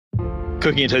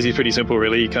Cooking in Tassie is pretty simple,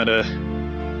 really. You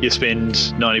spend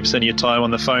 90% of your time on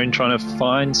the phone trying to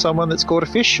find someone that's caught a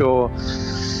fish or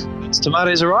its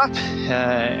tomatoes are ripe,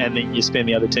 and then you spend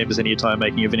the other 10% of your time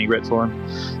making a vinaigrette for them.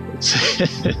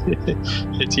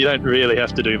 You don't really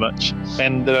have to do much.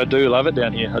 And I do love it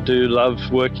down here. I do love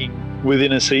working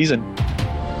within a season.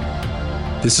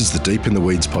 This is the Deep in the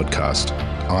Weeds podcast.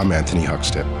 I'm Anthony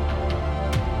Huckstep.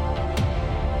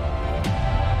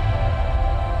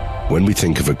 When we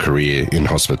think of a career in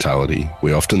hospitality,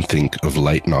 we often think of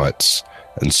late nights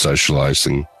and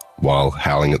socialising while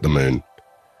howling at the moon,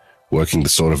 working the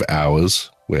sort of hours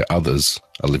where others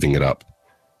are living it up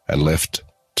and left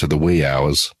to the wee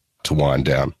hours to wind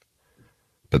down.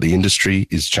 But the industry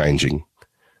is changing.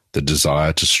 The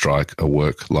desire to strike a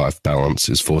work-life balance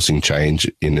is forcing change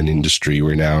in an industry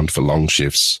renowned for long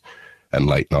shifts and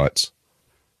late nights.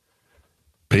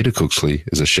 Peter Cooksley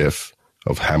is a chef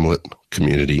of Hamlet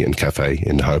Community and Cafe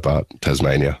in Hobart,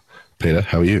 Tasmania. Peter,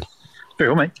 how are you?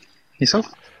 Very well, mate.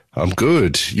 Yourself? I'm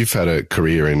good. You've had a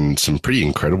career in some pretty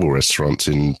incredible restaurants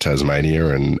in Tasmania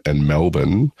and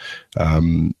Melbourne.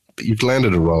 You've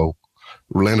landed a role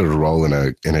in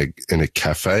a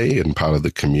cafe and part of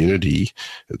the community.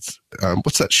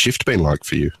 What's that shift been like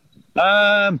for you?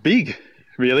 Big,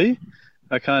 really.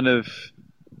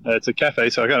 It's a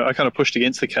cafe, so I kind of pushed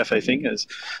against the cafe thing, as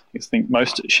I think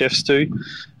most chefs do.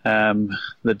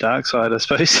 The dark side, I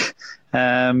suppose.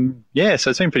 So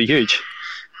it's been pretty huge.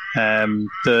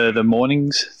 The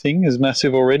mornings thing is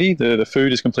massive already. The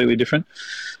food is completely different,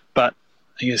 but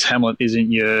I guess Hamlet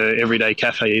isn't your everyday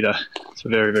cafe either. It's a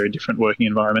very, very different working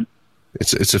environment.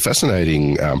 It's a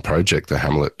fascinating project, the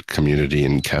Hamlet Community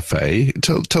and Cafe.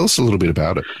 Tell us a little bit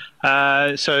about it.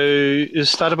 So it was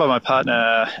started by my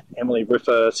partner, Emily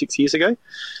Briffa, 6 years ago.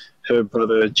 Her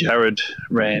brother, Jared,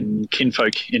 ran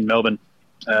Kinfolk in Melbourne,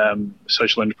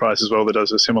 social enterprise as well that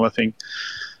does a similar thing.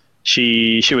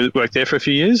 She worked there for a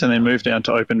few years and then moved down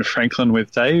to open Franklin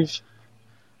with Dave,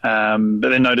 but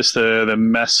then noticed the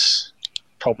mass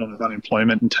problem of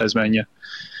unemployment in Tasmania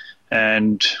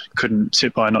and couldn't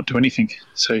sit by and not do anything.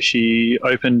 So she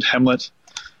opened Hamlet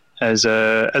as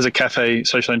a cafe,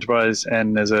 social enterprise,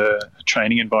 and as a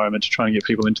training environment to try and get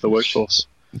people into the workforce.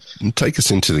 Take us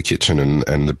into the kitchen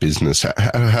and the business.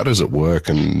 How does it work,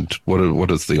 and what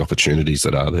are the opportunities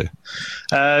that are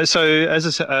there? So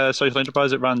as a social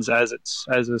enterprise, it runs as a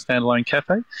standalone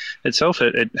cafe itself.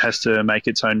 It has to make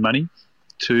its own money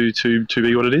to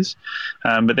be what it is.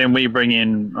 But then we bring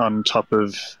in on top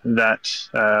of that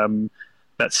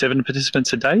about 7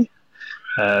 participants a day.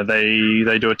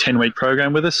 They do a 10-week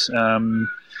program with us.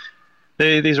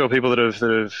 These are all people that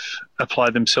have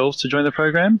applied themselves to join the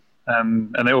program,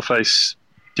 and they all face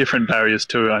different barriers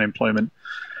to unemployment,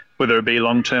 whether it be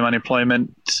long-term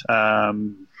unemployment,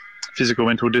 physical,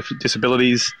 mental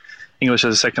disabilities, English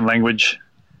as a second language,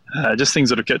 just things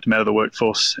that have kept them out of the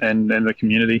workforce and the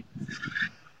community.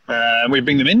 We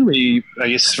bring them in. I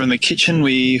guess from the kitchen,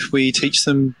 we teach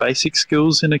them basic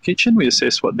skills in a kitchen. We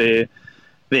assess what their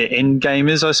end game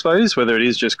is, I suppose, whether it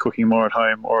is just cooking more at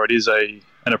home or it is an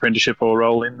apprenticeship or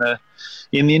role in the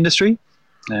industry.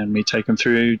 And we take them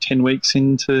through 10 weeks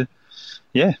into,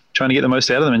 trying to get the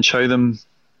most out of them and show them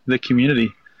the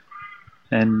community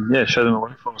and, show them the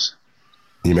workforce.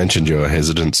 You mentioned your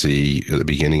hesitancy at the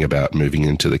beginning about moving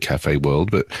into the cafe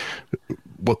world, but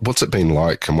what's it been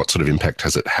like, and what sort of impact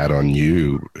has it had on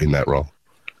you in that role?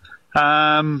 2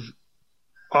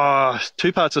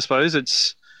 parts, I suppose.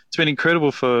 It's been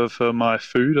incredible for my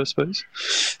food, I suppose,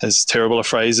 as terrible a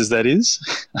phrase as that is.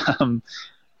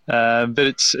 But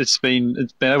it's been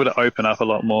able to open up a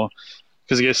lot more,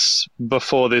 because I guess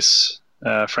before this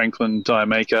Franklin die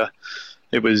maker,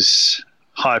 it was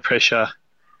high pressure,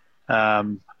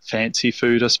 fancy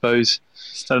food, I suppose.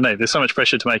 I don't know. There's so much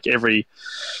pressure to make every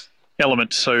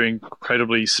element so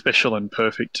incredibly special and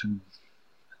perfect, and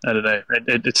I don't know.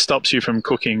 It stops you from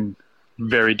cooking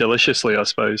very deliciously, I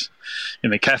suppose.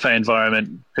 In the cafe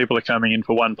environment, people are coming in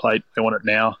for one plate, they want it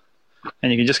now,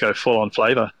 and you can just go full on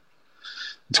flavour.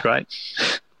 It's great.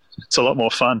 It's a lot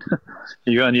more fun.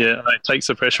 You go and it takes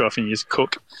the pressure off and you just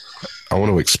cook. I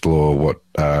want to explore what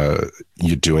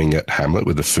you're doing at Hamlet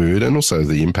with the food, and also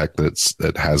the impact that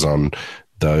it has on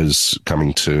those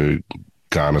coming to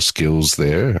garner skills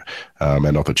there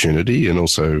and opportunity, and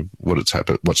also what's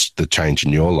the change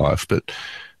in your life. But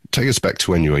take us back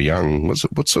to when you were young.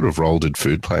 What sort of role did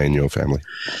food play in your family?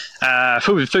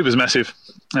 Food was massive.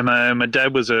 And my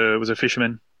dad was a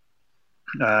fisherman.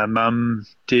 Mum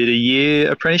did a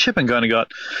year apprenticeship and kind of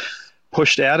got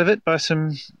pushed out of it by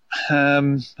some,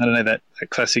 that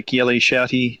classic yelly,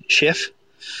 shouty chef.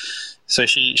 So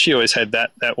she always had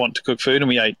that want to cook food, and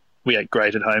we ate we ate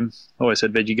great at home. Always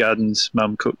had veggie gardens.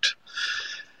 Mum cooked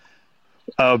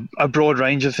a broad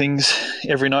range of things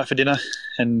every night for dinner,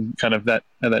 and kind of that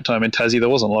at that time in Tassie there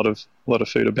wasn't a lot of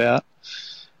food about.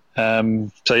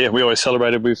 So yeah, we always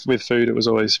celebrated with food. It was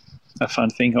always a fun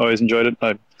thing. I always enjoyed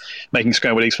it. Making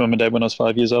scrambled eggs for Mum and Dad when I was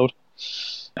 5 years old.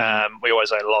 We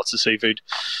always ate lots of seafood.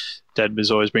 Dad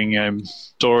was always bringing home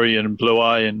dory and blue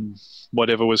eye and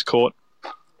whatever was caught.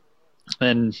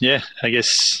 And yeah, I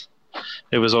guess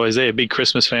it was always there. Big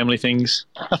Christmas family things.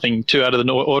 Nothing too out of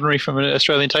the ordinary from an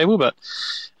Australian table, but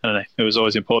I don't know. It was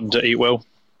always important to eat well.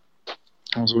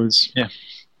 I was always,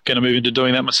 going to move into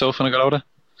doing that myself when I got older.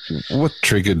 What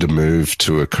triggered the move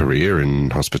to a career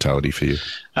in hospitality for you?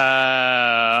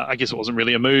 I guess it wasn't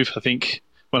really a move. I think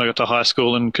when I got to high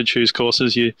school and could choose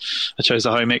courses, I chose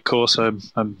the home ec course.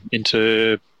 I'm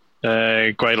into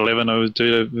grade 11. I would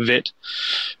do a vet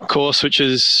course, which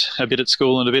is a bit at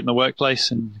school and a bit in the workplace.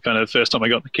 And kind of the first time I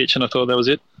got in the kitchen, I thought that was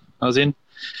it. I was in.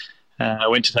 I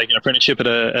went to take an apprenticeship at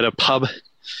a pub.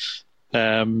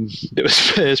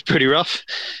 It was pretty rough.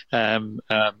 My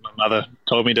mother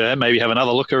told me to maybe have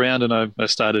another look around, and I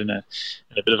started in a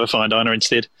bit of a fine diner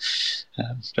instead.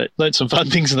 But learned some fun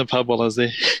things in the pub while I was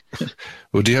there.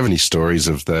 Well, do you have any stories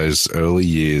of those early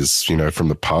years, from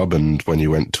the pub and when you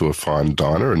went to a fine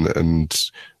diner and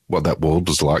what that world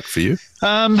was like for you?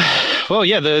 Well,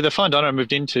 yeah, the fine diner I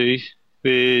moved into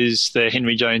was the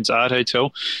Henry Jones Art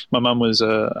Hotel. My mum was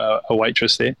a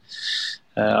waitress there.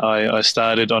 I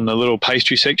started on the little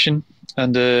pastry section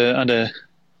under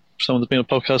someone that's been on a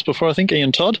podcast before, I think,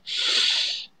 Ian Todd.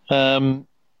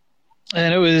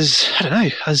 And it was, I don't know,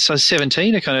 I was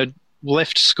 17. I kind of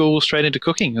left school straight into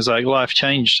cooking. It was like life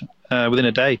changed within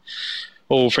a day.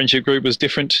 All friendship group was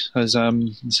different. I was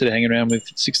instead of hanging around with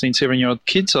 16, 17-year-old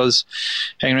kids, I was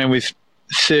hanging around with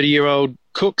 30-year-old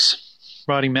cooks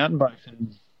riding mountain bikes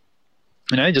and,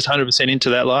 just 100%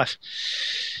 into that life.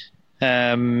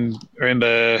 I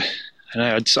remember,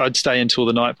 I'd stay until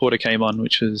the night porter came on,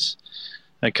 which was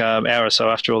like an hour or so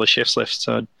after all the chefs left.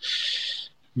 So I'd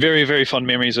very, very fond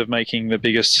memories of making the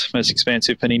biggest, most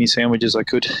expansive panini sandwiches I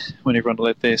could when everyone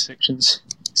let their sections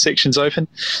open,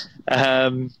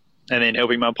 and then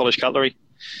helping Mum polish cutlery.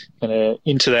 And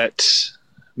into that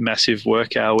massive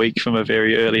work hour week from a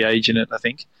very early age in it, I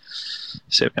think.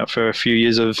 Set me up for a few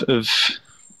years of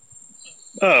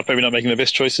probably not making the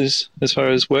best choices as far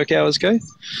as work hours go.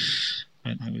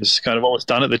 It was kind of what was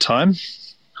done at the time.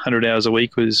 100 hours a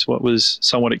week was what was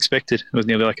somewhat expected. It was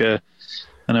nearly like a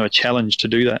challenge to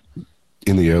do that.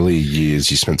 In the early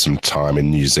years, you spent some time in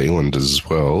New Zealand as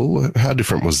well. How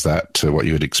different was that to what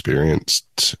you had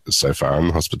experienced so far in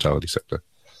the hospitality sector?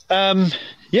 It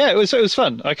was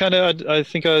fun. I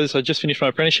just finished my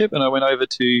apprenticeship and I went over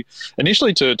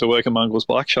initially to work at Mungall's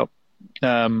bike shop.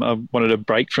 I wanted a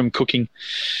break from cooking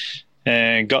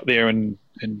and got there and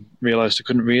realised I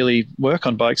couldn't really work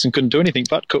on bikes and couldn't do anything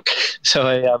but cook. So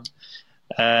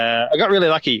I got really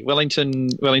lucky. Wellington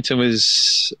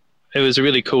was a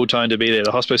really cool time to be there.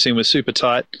 The hospo scene was super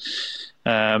tight.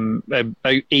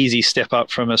 A easy step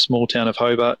up from a small town of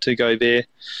Hobart to go there,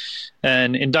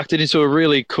 and inducted into a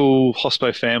really cool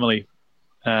hospo family.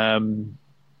 I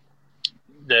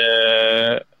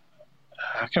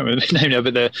can't remember the name now,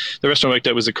 but the restaurant I worked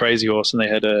at was a Crazy Horse, and they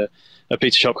had a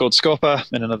pizza shop called Scopper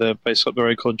and another place up the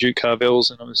road called Duke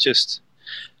Carvel's. And it was just,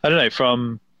 I don't know,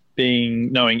 from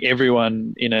knowing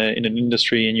everyone in an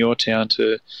industry in your town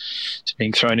to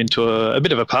being thrown into a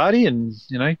bit of a party and,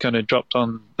 kind of dropped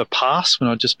on the pass when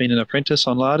I'd just been an apprentice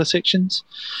on larder sections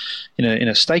in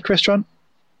a steak restaurant.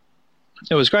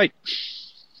 It was great.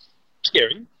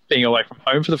 Scary, being away from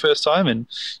home for the first time and,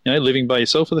 living by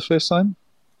yourself for the first time.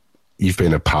 You've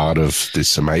been a part of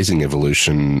this amazing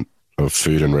evolution of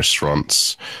food and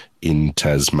restaurants in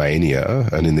Tasmania,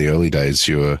 and in the early days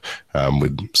you were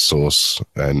with Sauce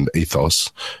and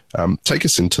Ethos. Take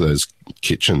us into those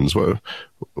kitchens.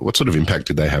 What sort of impact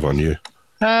did they have on you?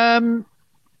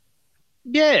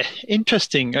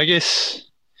 Interesting. I guess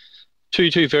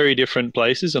two very different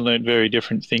places and learned very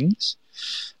different things.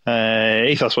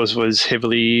 Ethos was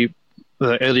heavily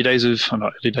the early days of,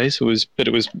 not early days, it was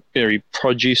very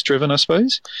produce driven, I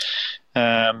suppose.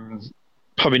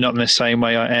 Probably not in the same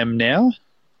way I am now,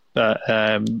 but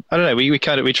I don't know. We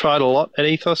tried a lot at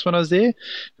Ethos when I was there.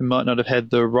 We might not have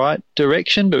had the right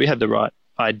direction, but we had the right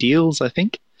ideals, I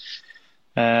think.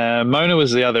 Mona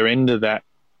was the other end of that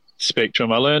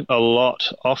spectrum. I learned a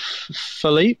lot off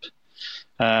Philippe.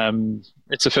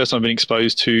 It's the first time I've been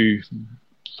exposed to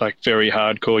like very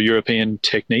hardcore European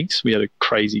techniques. We had a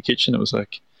crazy kitchen. It was a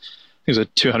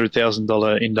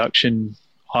 $200,000 induction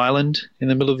island in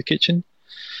the middle of the kitchen.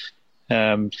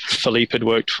 Philippe had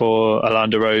worked for Alain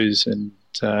de Rose and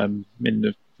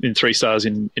in Three Stars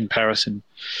in Paris, and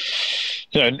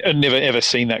I'd never ever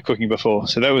seen that cooking before.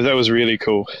 So that was really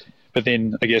cool. But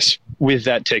then I guess with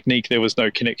that technique, there was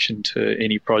no connection to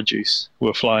any produce.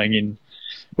 We're flying in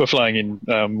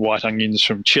white onions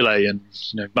from Chile and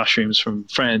mushrooms from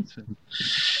France, and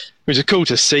which is cool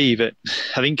to see. But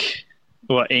I think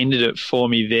what ended it for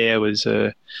me there was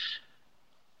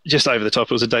just over the top.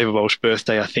 It was a David Walsh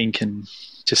birthday, I think, and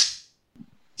just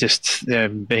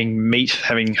being meat,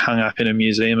 having hung up in a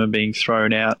museum and being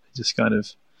thrown out, just kind of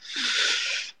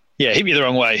hit me the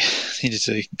wrong way. Needed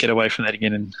to get away from that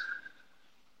again and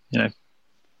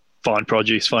find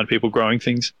produce, find people growing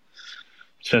things.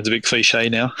 Sounds a bit cliche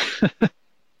now.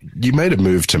 You made a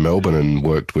move to Melbourne and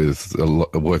worked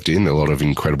in a lot of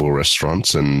incredible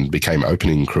restaurants and became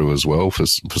opening crew as well for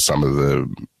some of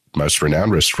the most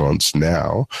renowned restaurants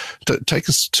now. Take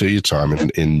us to your time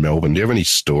in Melbourne. Do you have any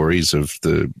stories of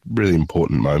the really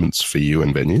important moments for you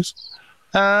and venues?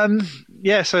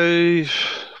 So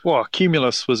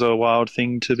Cumulus was a wild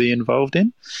thing to be involved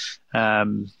in.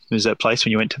 It was that place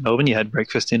when you went to Melbourne, you had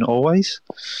breakfast in Always.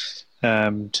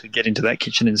 To get into that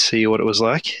kitchen and see what it was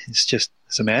like, it's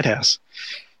a madhouse.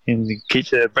 In the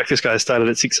kitchen, breakfast guys started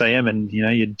at 6 a.m. and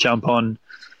you'd jump on,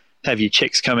 have your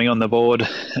checks coming on the board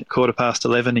at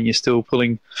 11:15, and you're still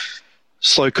pulling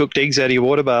slow cooked eggs out of your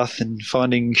water bath and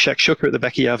finding shakshuka at the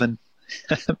back of your oven.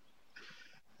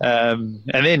 And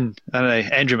then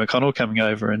Andrew McConnell coming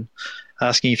over and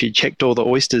asking if you'd checked all the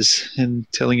oysters and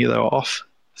telling you they were off.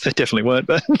 They definitely weren't,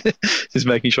 but just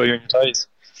making sure you're on your toes.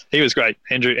 He was great.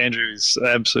 Andrew is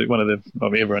absolutely one of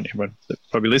everyone that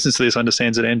probably listens to this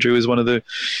understands that Andrew is one of the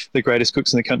greatest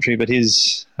cooks in the country, but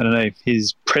his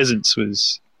presence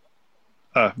was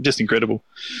just incredible.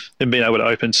 And being able to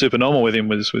open Supernormal with him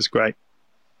was great.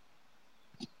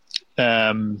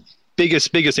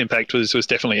 Biggest impact was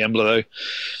definitely Embla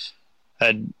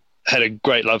though. Had a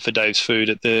great love for Dave's food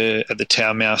at the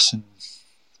Town Mouse,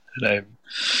 and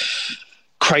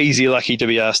crazy lucky to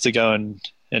be asked to go and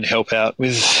help out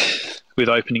with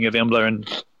opening of Embla, and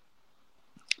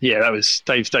that was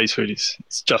Dave's food is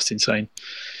just insane.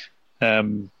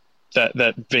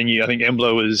 That venue, I think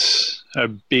Embla was a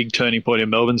big turning point in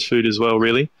Melbourne's food as well.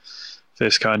 Really,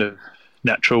 this kind of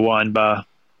natural wine bar.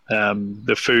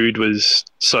 The food was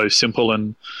so simple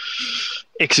and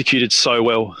executed so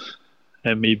well,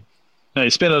 and it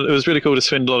was really cool to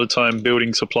spend a lot of time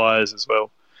building suppliers as well.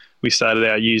 We started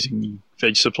out using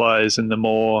veg suppliers, and the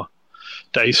more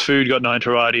Dave's food got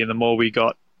notoriety and the more we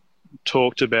got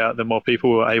talked about, the more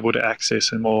people were able to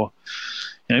access and more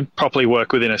properly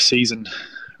work within a season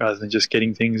rather than just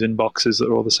getting things in boxes that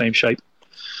are all the same shape.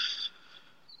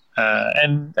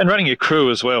 And running a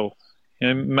crew as well.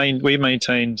 We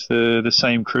maintained the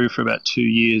same crew for about 2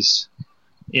 years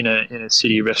in a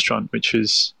city restaurant, which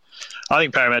was, I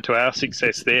think, paramount to our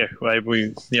success there.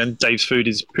 Dave's food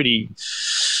is pretty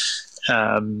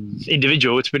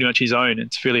individual. It's pretty much his own.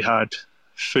 It's really hard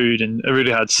food and a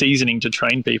really hard seasoning to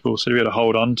train people. So to be able to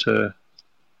hold on to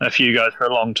a few guys for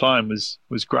a long time was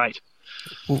great.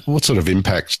 What sort of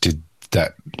impact did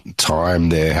that time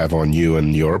there have on you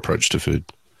and your approach to food?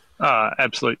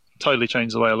 Absolutely. Totally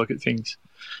changed the way I look at things.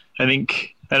 I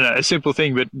think, I don't know, a simple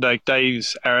thing, but like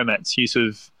Dave's aromats, use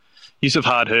of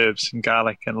hard herbs and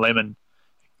garlic and lemon,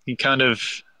 you kind of,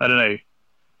 I don't know,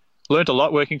 learned a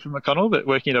lot working for McConnell, but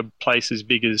working at a place as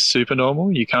big as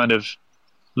Supernormal, you kind of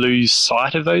lose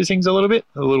sight of those things a little bit,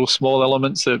 the little small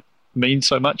elements that mean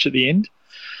so much at the end.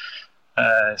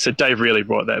 So Dave really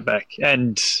brought that back.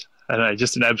 And, I don't know,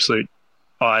 just an absolute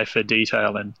eye for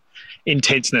detail and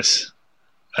intenseness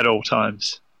at all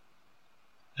times.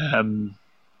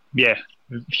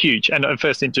 Huge. And a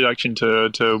first introduction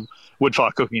to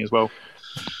wood-fire cooking as well.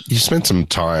 You spent some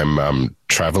time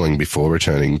travelling before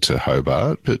returning to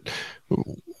Hobart, but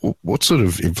what sort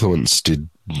of influence did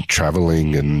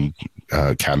travelling and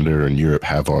Canada and Europe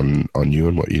have on you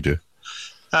and what you do?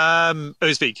 It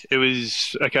was big. It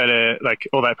was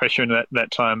all that pressure in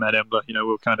that time at Embla. We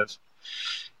were kind of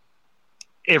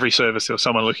every service there was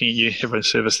someone looking at you. Every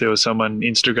service there was someone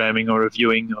Instagramming or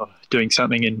reviewing or doing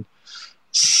something, and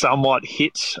somewhat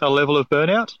hit a level of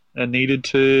burnout and needed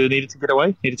to get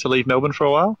away. Needed to leave Melbourne for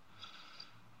a while,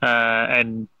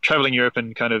 and traveling Europe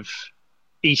and kind of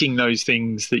eating those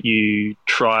things that you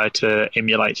try to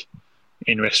emulate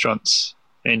in restaurants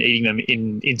and eating them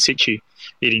in situ,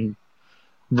 eating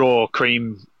raw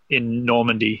cream in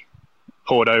Normandy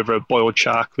poured over a boiled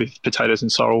shark with potatoes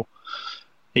and sorrel,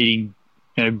 eating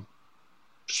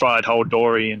fried whole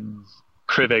dory and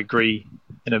crevette gris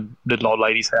in a little old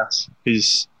lady's house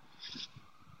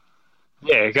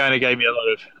kind of gave me a lot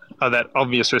of that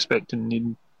obvious respect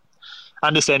and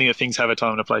understanding that things have a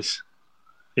time and a place.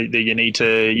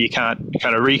 You can't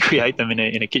kind of recreate them in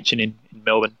a kitchen in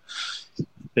Melbourne.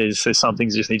 There's some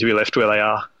things that just need to be left where they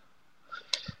are.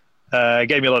 It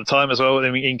gave me a lot of time as well.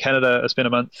 In Canada, I spent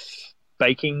a month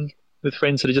baking with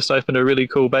friends that had just opened a really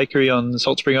cool bakery on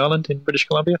Salt Spring Island in British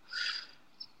Columbia.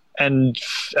 And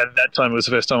at that time, it was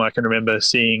the first time I can remember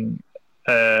seeing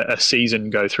a season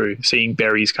go through, seeing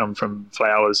berries come from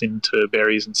flowers into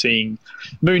berries and seeing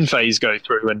moon phase go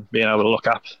through and being able to look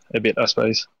up a bit, I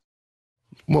suppose.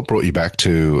 What brought you back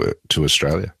to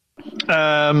Australia? It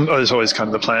was always kind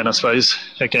of the plan, I suppose.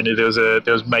 Again, there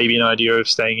was maybe an idea of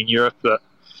staying in Europe, but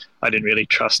I didn't really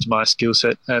trust my skill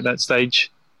set at that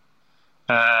stage.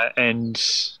 And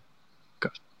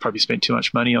probably spent too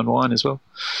much money on wine as well.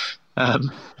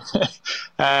 And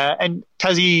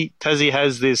Tassie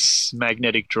has this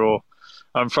magnetic draw.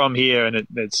 I'm from here, and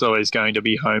it's always going to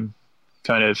be home.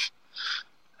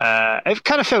 I've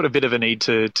kind of felt a bit of a need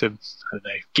to I don't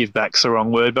know, give back's the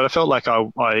wrong word, but I felt like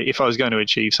if I was going to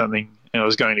achieve something and I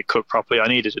was going to cook properly, I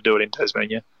needed to do it in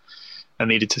Tasmania. I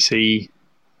needed to see.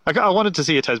 I wanted to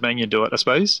see a Tasmanian do it, I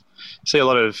suppose. See a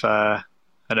lot of I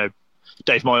know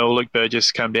Dave Moyle, Luke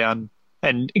Burgess come down.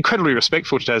 And incredibly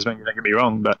respectful to Tasmania, don't get me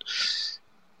wrong, but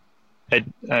I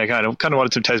kind of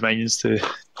wanted some Tasmanians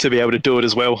to be able to do it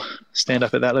as well, stand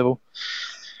up at that level,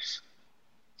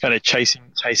 kind of chasing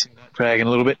that dragon a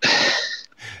little bit.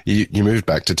 You moved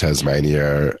back to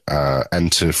Tasmania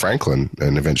and to Franklin,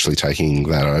 and eventually taking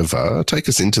that over. Take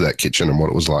us into that kitchen and what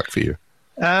it was like for you.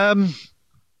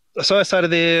 So I started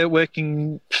there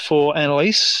working for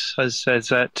Annalise as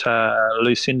at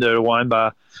Lucinda Wine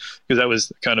Bar, because that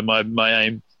was kind of my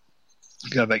aim.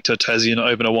 Go back to Tassie and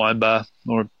open a wine bar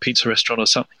or a pizza restaurant or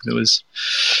something that was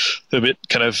a bit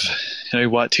kind of,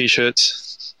 white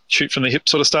T-shirts, shoot from the hip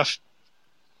sort of stuff.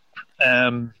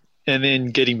 And then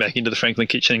getting back into the Franklin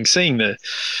kitchen, seeing the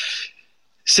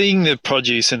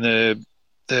produce and the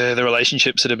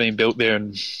relationships that have been built there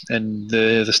and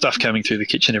the stuff coming through the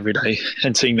kitchen every day,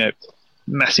 and seeing that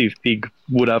massive big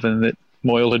wood oven that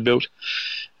Moyle had built,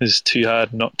 it was too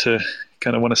hard not to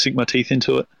kind of want to sink my teeth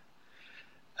into it.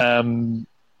 And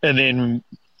then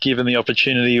given the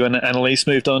opportunity when Annalise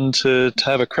moved on to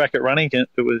have a crack at running it,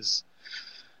 it was,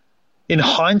 in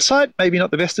hindsight, maybe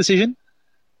not the best decision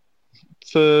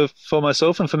for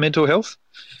myself and for mental health.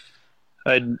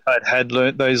 I'd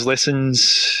learnt those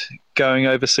lessons going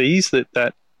overseas,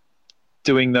 that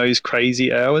doing those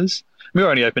crazy hours. We were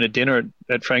only open at dinner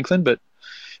at Franklin, but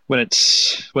when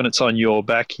it's on your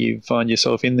back, you find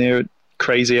yourself in there at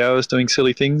crazy hours doing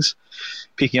silly things,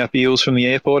 picking up eels from the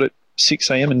airport at 6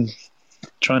 a.m. and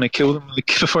trying to kill them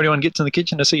before anyone gets in the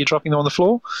kitchen to see you dropping them on the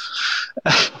floor.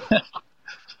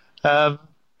 It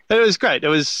was great.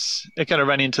 It kind of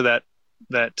ran into that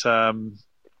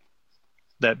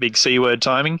big C word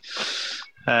timing.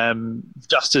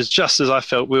 Just as I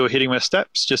felt we were hitting our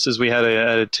steps, just as we had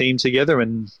a team together,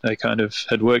 and I kind of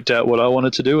had worked out what I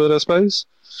wanted to do with it, I suppose.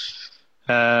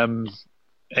 And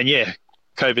yeah,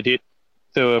 COVID hit.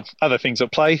 There were other things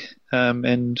at play,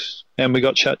 and we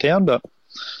got shut down. But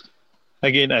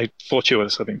again,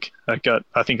 fortuitous, I think.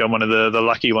 I think I'm one of the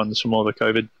lucky ones from all the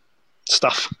COVID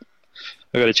stuff.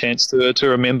 I got a chance to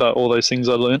remember all those things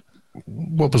I learned.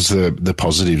 What was the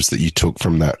positives that you took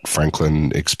from that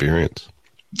Franklin experience?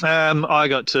 I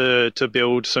got to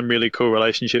build some really cool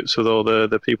relationships with all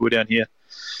the people down here.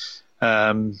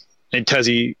 In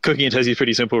Tassie, cooking in Tassie is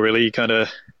pretty simple, really.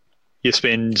 You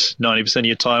spend 90% of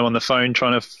your time on the phone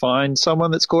trying to find someone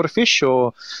that's caught a fish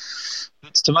or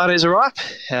its tomatoes are ripe,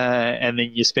 and then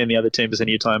you spend the other 10% of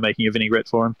your time making a vinaigrette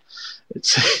for them.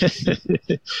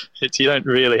 It's you don't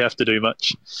really have to do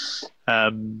much.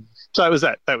 So it was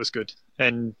that was good,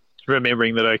 and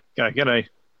remembering that I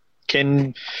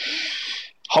can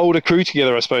hold a crew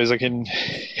together. I suppose I can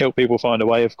help people find a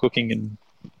way of cooking,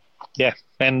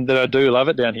 and that I do love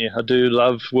it down here. I do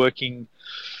love working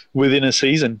within a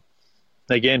season.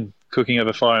 Again, cooking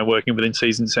over fire and working within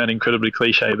season sound incredibly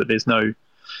cliche, but there's no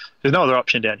other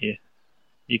option down here.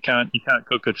 You can't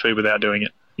cook good food without doing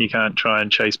it. You can't try and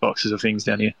chase boxes of things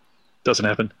down here. Doesn't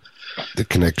happen. The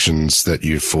connections that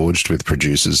you forged with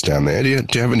producers down there. Do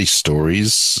you have any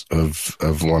stories of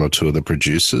one or two of the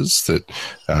producers that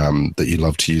you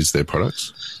love to use their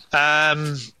products?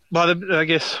 Well, I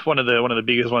guess one of the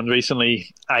biggest ones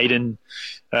recently, Aiden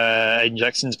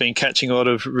Jackson's been catching a lot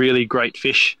of really great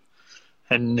fish,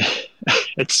 and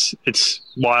it's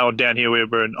wild down here.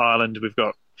 We're an island. We've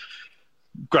got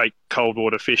great cold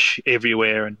water fish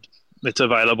everywhere, and it's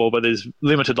available, but there's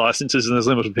limited licenses and there's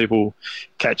limited people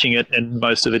catching it, and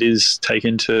most of it is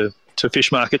taken to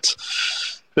fish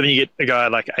markets. But then you get a guy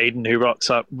like Aiden who rocks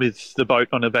up with the boat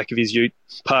on the back of his ute,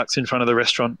 parks in front of the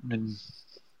restaurant, and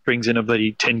brings in a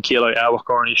bloody 10-kilo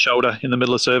awaka on his shoulder in the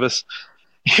middle of service.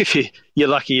 You're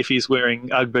lucky if he's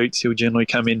wearing Ugg boots, he'll generally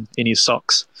come in his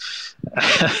socks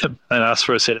and ask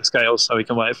for a set of scales so he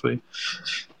can weigh it for you.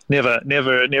 Never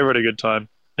had a good time.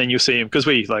 And you'll see him, because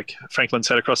Franklin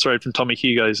sat across the road from Tommy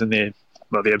Hugo's, and they're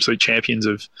the absolute champions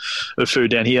of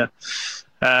food down here.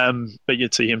 But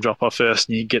you'd see him drop off first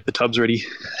and you get the tubs ready.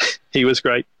 He was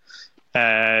great.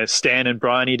 Stan and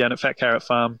Bryony down at Fat Carrot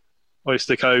Farm,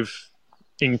 Oyster Cove,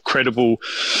 incredible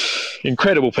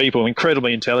people,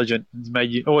 incredibly intelligent. It's made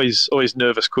you always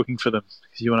nervous cooking for them,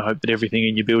 because you want to hope that everything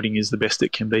in your building is the best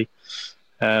it can be.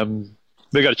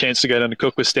 We got a chance to go down to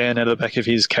cook with Stan out of the back of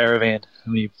his caravan,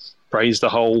 and we braised the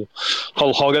whole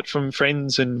hogget from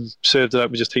friends and served it up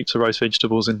with just heaps of roast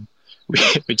vegetables, and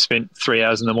we'd spent 3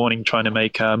 hours in the morning trying to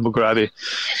make mugrabe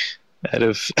out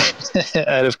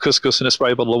of couscous and a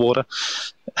spray bottle of water.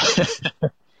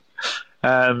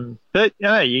 But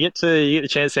you get the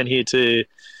chance down here to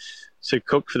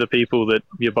cook for the people that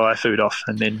you buy food off,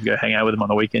 and then go hang out with them on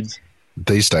the weekends.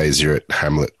 These days you're at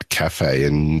Hamlet Cafe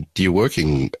and you're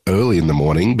working early in the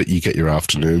morning, but you get your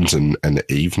afternoons and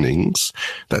evenings.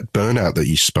 That burnout that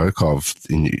you spoke of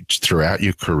throughout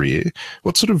your career,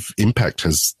 what sort of impact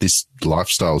has this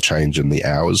lifestyle change and the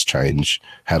hours change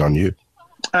had on you?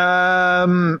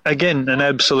 Again, an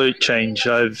absolute change.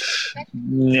 I've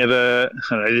never,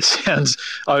 I don't know, this sounds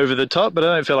over the top, but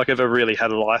I don't feel like I've ever really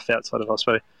had a life outside of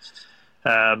hospital.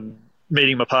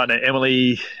 Meeting my partner,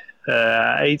 Emily,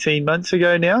 18 months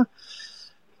ago now,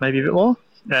 maybe a bit more,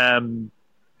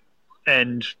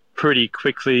 and pretty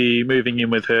quickly moving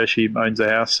in with her. She owns a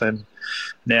house, and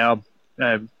now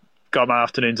got my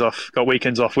afternoons off, got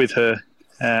weekends off with her,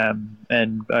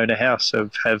 and own a house. I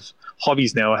have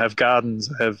hobbies now. I have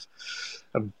gardens. I have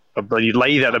a bloody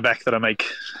lathe out the back that I make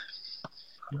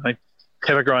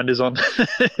pepper grinders on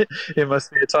in my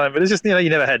spare time. But it's just, you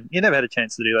never had a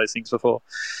chance to do those things before.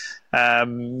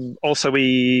 Also,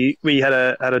 we had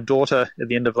a daughter at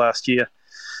the end of last year,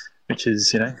 which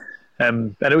is,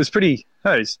 and it was pretty.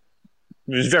 It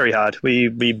was very hard.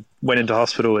 We went into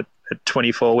hospital at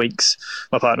 24 weeks.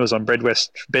 My partner was on bed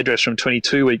rest from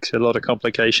 22 weeks. Had a lot of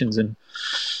complications, and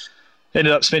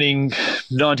ended up spending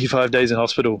 95 days in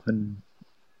hospital, and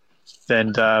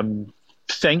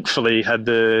thankfully had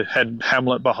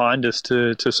Hamlet behind us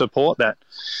to support that.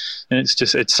 And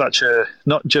it's such a,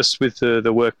 not just with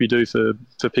the work we do for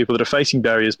people that are facing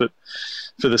barriers, but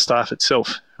for the staff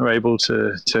itself. We're able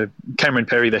to Cameron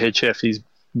Perry, the head chef, he's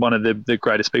one of the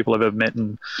greatest people I've ever met,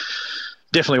 and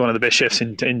definitely one of the best chefs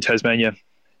in Tasmania,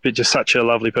 but just such a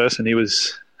lovely person. He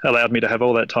allowed me to have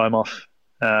all that time off.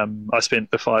 I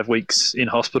spent the 5 weeks in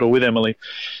hospital with Emily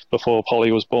before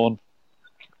Polly was born,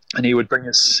 and he would bring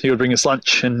us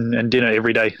lunch and dinner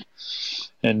every day.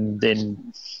 And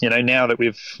then, now that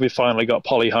we've finally got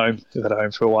Polly home, we've had her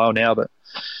home for a while now, but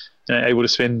able to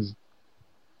spend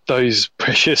those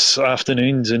precious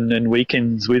afternoons and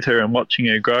weekends with her and watching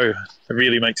her grow, it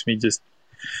really makes me just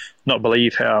not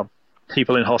believe how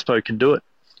people in hospital can do it.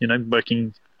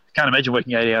 Working, I can't imagine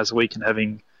working 80 hours a week and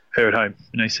having her at home,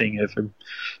 seeing her for a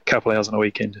couple of hours on a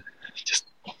weekend. Just,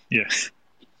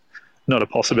 not a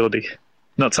possibility.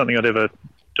 Not something I'd ever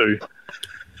do.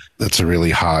 That's a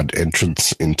really hard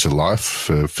entrance into life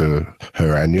for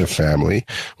her and your family.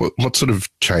 What sort of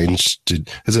change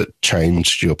has it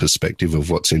changed your perspective of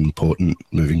what's important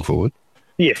moving forward?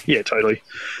 Yeah, totally.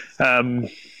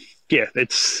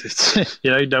 It's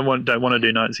don't want to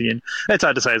do nights again. It's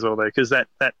hard to say as well though, because that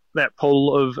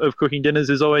pull of cooking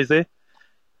dinners is always there.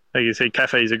 Like you said,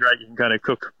 cafes are great. You can kind of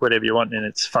cook whatever you want, and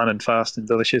it's fun and fast and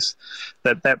delicious.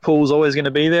 That pull's always going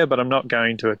to be there, but I'm not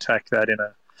going to attack that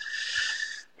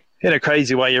in a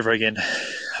crazy way ever again.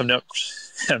 I'm not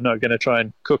going to try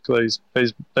and cook those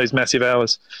massive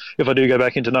hours. If I do go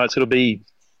back into nights, it'll be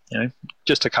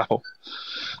just a couple.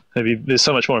 Maybe there's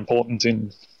so much more importance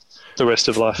in the rest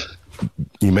of life.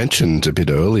 You mentioned a bit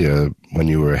earlier when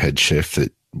you were a head chef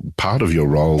that part of your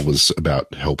role was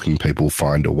about helping people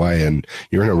find a way, and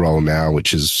you're in a role now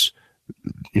which is,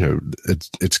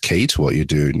 it's key to what you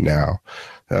do now.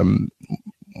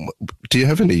 Do you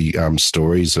have any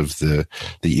stories of the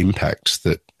impact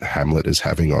that Hamlet is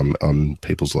having on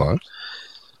people's lives?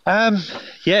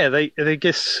 They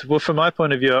guess, well, from my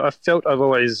point of view, I felt I've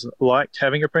always liked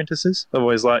having apprentices. I've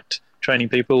always liked training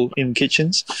people in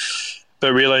kitchens,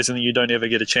 but realizing that you don't ever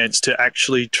get a chance to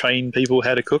actually train people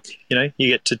how to cook. You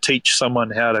get to teach someone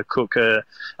how to cook an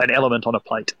element on a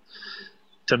plate,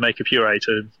 to make a puree,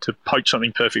 to poach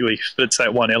something perfectly. But it's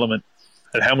that one element.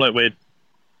 At Hamlet, we're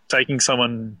taking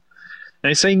someone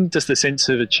And seeing just the sense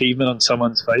of achievement on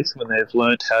someone's face when they've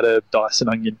learnt how to dice an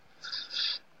onion,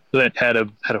 learnt how to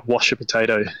wash a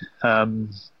potato, how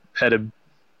to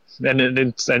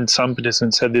and some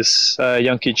participants had this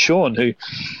young kid Sean who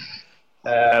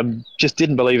just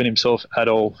didn't believe in himself at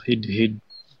all. He'd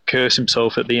curse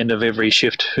himself at the end of every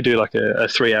shift. He'd do like a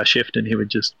 3-hour shift, and he would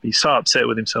just be so upset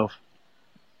with himself.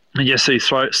 And just see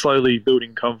slowly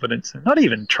building confidence, and not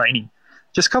even training,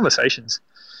 just conversations.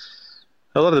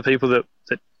 A lot of the people that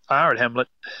are at Hamlet,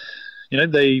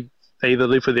 they either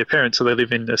live with their parents or they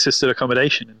live in assisted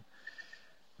accommodation, and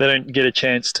they don't get a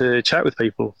chance to chat with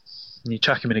people. And you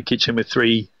chuck them in a kitchen with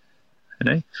 3,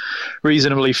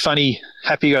 reasonably funny,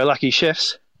 happy-go-lucky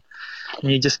chefs,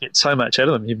 and you just get so much out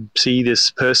of them. You see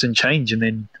this person change, and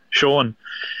then Sean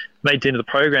made it into the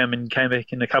program and came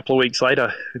back in a couple of weeks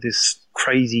later with this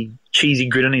crazy, cheesy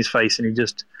grin on his face, and he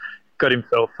just got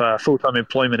himself full-time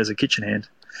employment as a kitchen hand.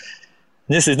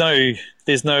 And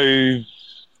there's no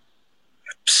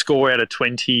score out of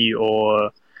 20 or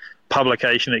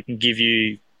publication that can give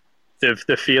you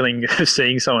the feeling of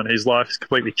seeing someone whose life has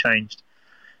completely changed.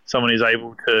 Someone who's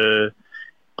able to,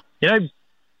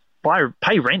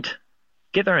 pay rent,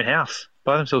 get their own house,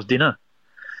 buy themselves dinner.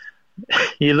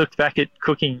 You look back at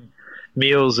cooking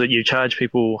meals that you charge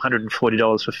people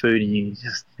 $140 for food, and you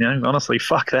just, honestly,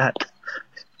 fuck that.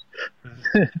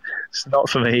 It's not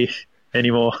for me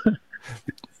anymore.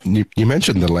 You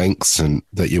mentioned the lengths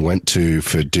that you went to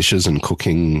for dishes and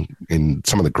cooking in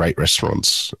some of the great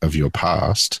restaurants of your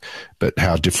past, but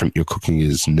how different your cooking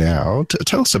is now.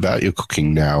 Tell us about your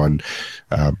cooking now, and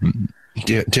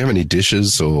do you have any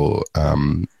dishes or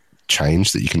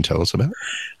change that you can tell us about?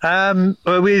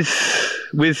 Well, with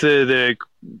the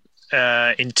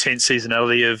intense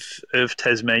seasonality of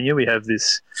Tasmania, we have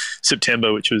this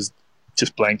September, which was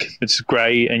just blank. It's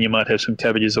grey, and you might have some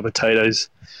cabbages or potatoes.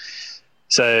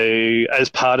 So as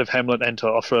part of Hamlet, and to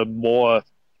offer more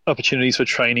opportunities for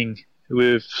training,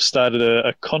 we've started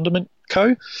a condiment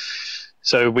co.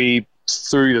 So we,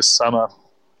 through the summer,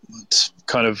 it's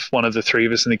kind of one of the 3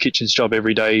 of us in the kitchen's job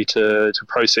every day to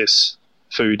process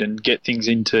food and get things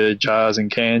into jars and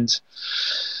cans,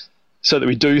 so that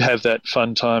we do have that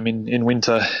fun time in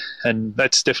winter. And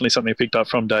that's definitely something I picked up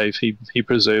from Dave. He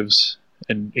preserves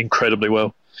incredibly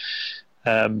well.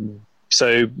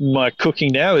 So my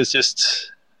cooking now is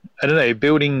just,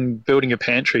 building a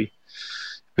pantry,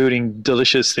 building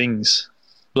delicious things,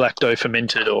 lacto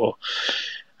fermented or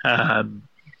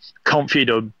confit,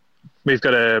 or we've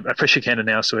got a pressure canner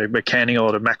now, so we're canning a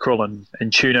lot of mackerel and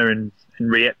tuna and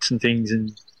rillettes and things,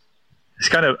 and it's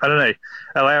kind of,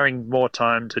 allowing more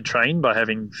time to train by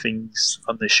having things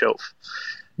on the shelf.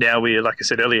 Now like I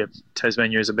said earlier,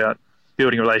 Tasmania is about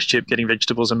building a relationship, getting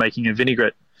vegetables and making a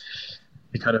vinaigrette.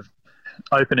 You kind of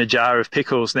open a jar of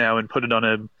pickles now and put it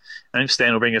on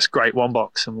Stan will bring us great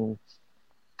wombox, and we'll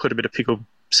put a bit of pickle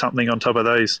something on top of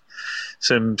those,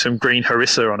 some green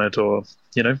harissa on it, or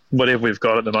whatever we've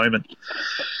got at the moment.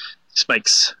 Just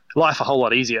makes life a whole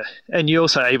lot easier, and you're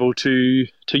also able to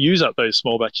use up those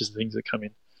small batches of things that come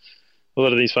in. A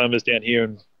lot of these farmers down here,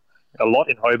 and a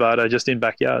lot in Hobart, are just in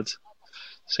backyards,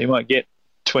 so you might get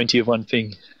 20 of one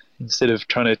thing. Instead of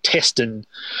trying to test and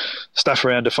stuff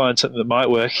around to find something that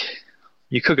might work,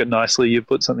 you cook it nicely, you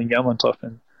put something yum on top,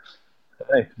 and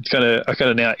I kind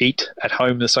of now eat at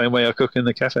home the same way I cook in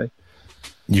the cafe.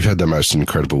 You've had the most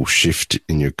incredible shift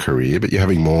in your career, but you're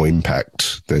having more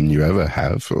impact than you ever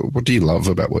have. What do you love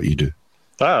about what you do?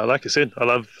 Like I said, I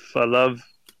love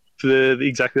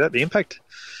exactly that, the impact.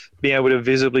 Being able to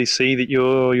visibly see that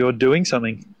you're doing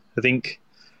something. I think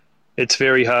it's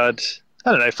very hard.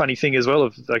 Funny thing as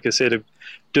well, like I said, to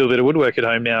do a bit of woodwork at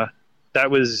home now. That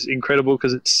was incredible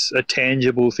because it's a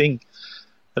tangible thing.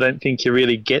 I don't think you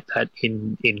really get that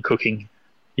in cooking.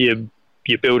 You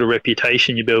build a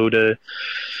reputation,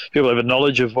 people have a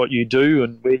knowledge of what you do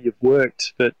and where you've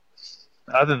worked, but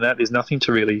other than that, there's nothing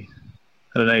to really,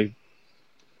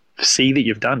 see that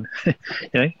you've done.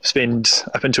 Spend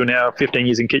up until now 15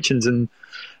 years in kitchens, and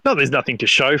not there's nothing to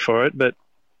show for it, but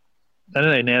now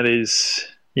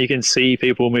you can see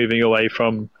people moving away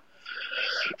from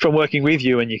working with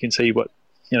you, and you can see what,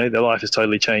 their life has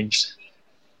totally changed.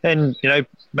 And,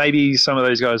 maybe some of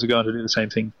those guys are going to do the same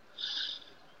thing.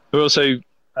 We're also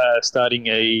starting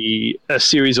a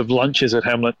series of lunches at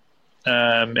Hamlet,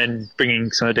 and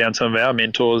bringing down some of our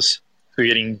mentors. We're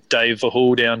getting Dave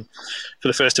Verhool down for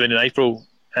the first event in April.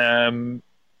 I'd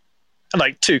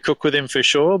like to cook with him for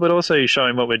sure, but also show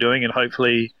him what we're doing, and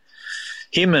hopefully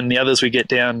him and the others we get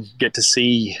down get to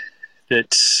see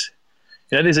that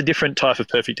there's a different type of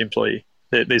perfect employee.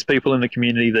 There's people in the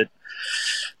community that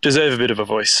deserve a bit of a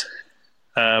voice.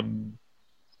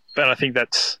 but I think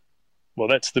that's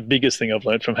the biggest thing I've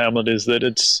learned from Hamlet, is that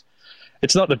it's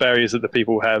not the barriers that the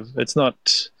people have. It's not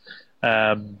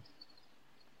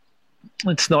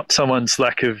someone's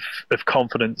lack of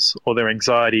confidence or their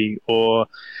anxiety or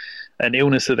an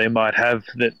illness that they might have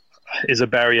that is a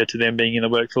barrier to them being in the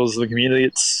workforce of the community.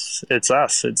 It's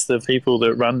us. It's the people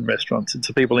that run restaurants. It's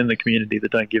the people in the community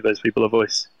that don't give those people a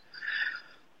voice.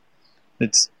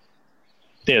 It's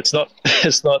not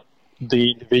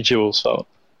the individual's fault.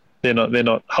 They're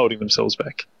not holding themselves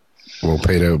back. Well,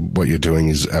 Peter, what you're doing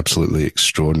is absolutely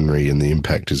extraordinary and the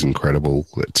impact is incredible.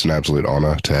 It's an absolute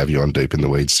honour to have you on Deep in the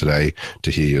Weeds today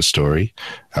to hear your story.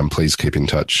 Please keep in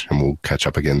touch and we'll catch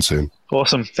up again soon.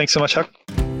 Awesome. Thanks so much, Huck.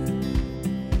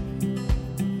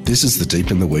 This is the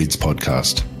Deep in the Weeds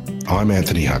podcast. I'm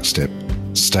Anthony Huckstep.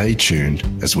 Stay tuned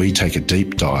as we take a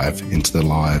deep dive into the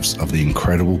lives of the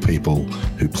incredible people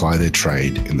who ply their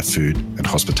trade in the food and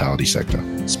hospitality sector.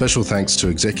 Special thanks to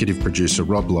executive producer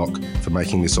Rob Locke for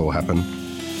making this all happen.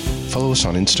 Follow us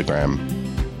on Instagram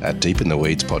at Deep in the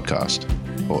Weeds Podcast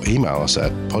or email us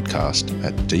at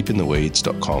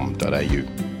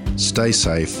podcast@deepintheweeds.com.au. Stay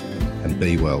safe and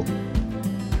be well.